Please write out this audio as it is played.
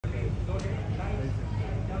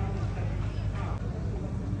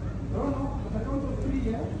No, at the count of 3,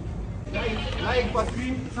 yeah? Like kwa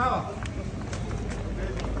 3, sawa.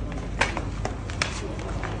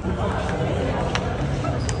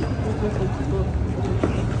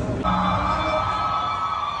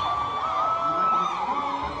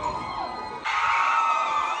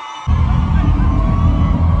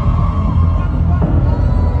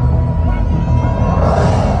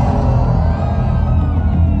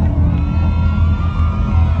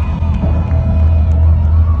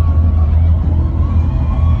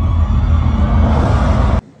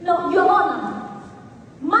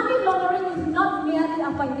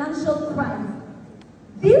 Financial crime.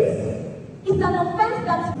 This is an offense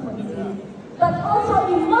that's but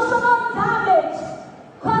also emotional damage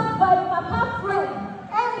caused by Papa Fred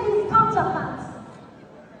and his counterparts.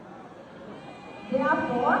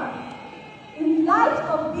 Therefore, in light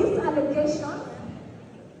of these allegations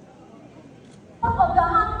of the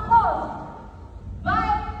harm caused by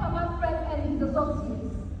Papa Fred and his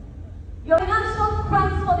associates, your financial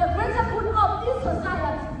crimes for the greater good of this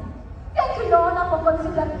society. Thank you, Your Honor, for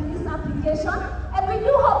considering this application, and we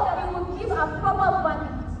do hope that you will give a proper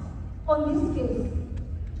verdict on this case.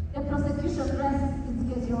 The prosecution rests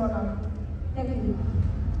its case, Your Honor. Thank you.